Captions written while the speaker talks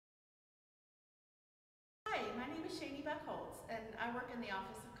I work in the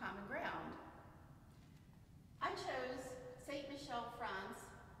Office of Common Ground. I chose St. Michel, France,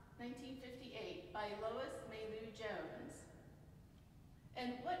 1958 by Lois Mailou Jones.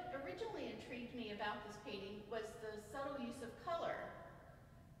 And what originally intrigued me about this painting was the subtle use of color.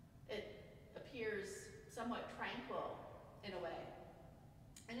 It appears somewhat tranquil in a way.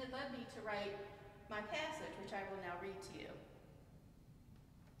 And it led me to write my passage, which I will now read to you.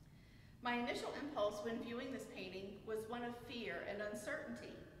 My initial impulse when viewing this painting was one of fear and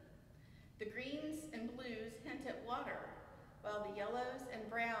uncertainty. The greens and blues hint at water, while the yellows and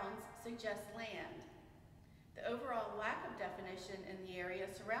browns suggest land. The overall lack of definition in the area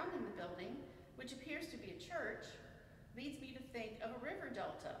surrounding the building, which appears to be a church, leads me to think of a river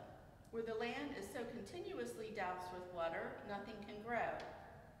delta, where the land is so continuously doused with water, nothing can grow.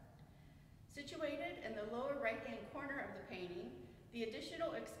 Situated in the lower right-hand corner of the painting, the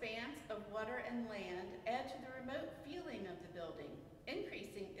additional expanse of water and land add to the remote feeling of the building,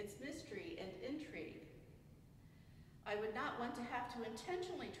 increasing its mystery and intrigue. I would not want to have to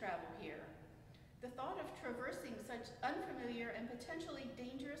intentionally travel here. The thought of traversing such unfamiliar and potentially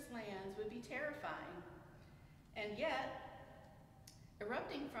dangerous lands would be terrifying. And yet,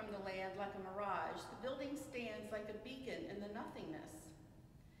 erupting from the land like a mirage, the building stands like a beacon in the nothingness.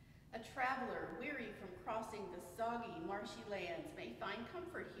 A traveler weary from crossing the soggy, marshy lands may find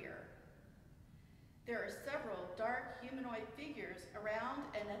comfort here. There are several dark humanoid figures around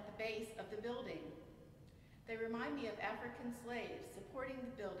and at the base of the building. They remind me of African slaves supporting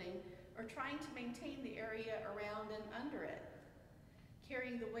the building or trying to maintain the area around and under it,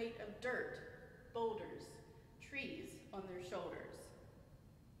 carrying the weight of dirt, boulders, trees on their shoulders.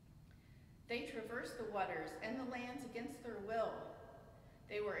 They traverse the waters and the lands against their will.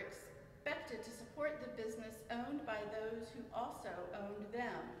 They were expected to support the business owned by those who also owned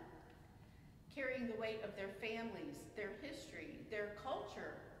them, carrying the weight of their families, their history, their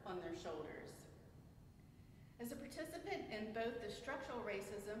culture on their shoulders. As a participant in both the structural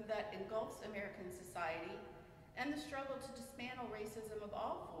racism that engulfs American society and the struggle to dismantle racism of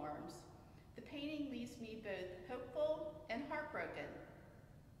all forms, the painting leaves me both hopeful and heartbroken,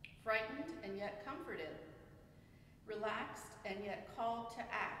 frightened and yet comforted, relaxed and yet called to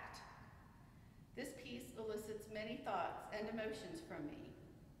act. This piece elicits many thoughts and emotions from me.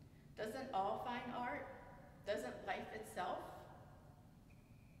 Doesn't all fine art? Doesn't life itself?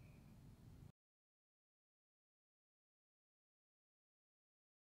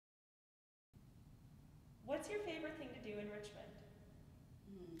 What's your favorite thing to do in Richmond?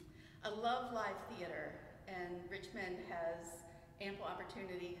 I love live theater, and Richmond has ample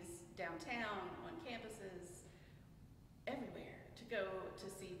opportunities downtown, on campuses, everywhere to go to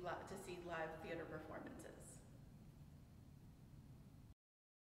see live theater performances.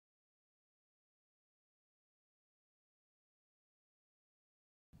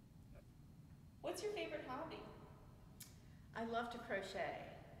 What's your favorite hobby? I love to crochet,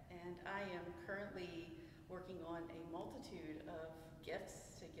 and I am currently working on a multitude of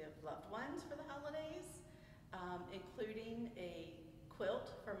gifts to give loved ones for the holidays, including a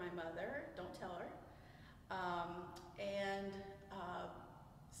quilt for my mother, don't tell her, and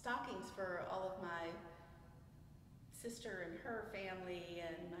stockings for all of my sister and her family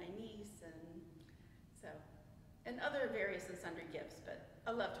and my niece, and other various and sundry gifts, but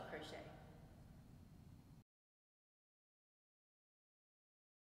I love to crochet.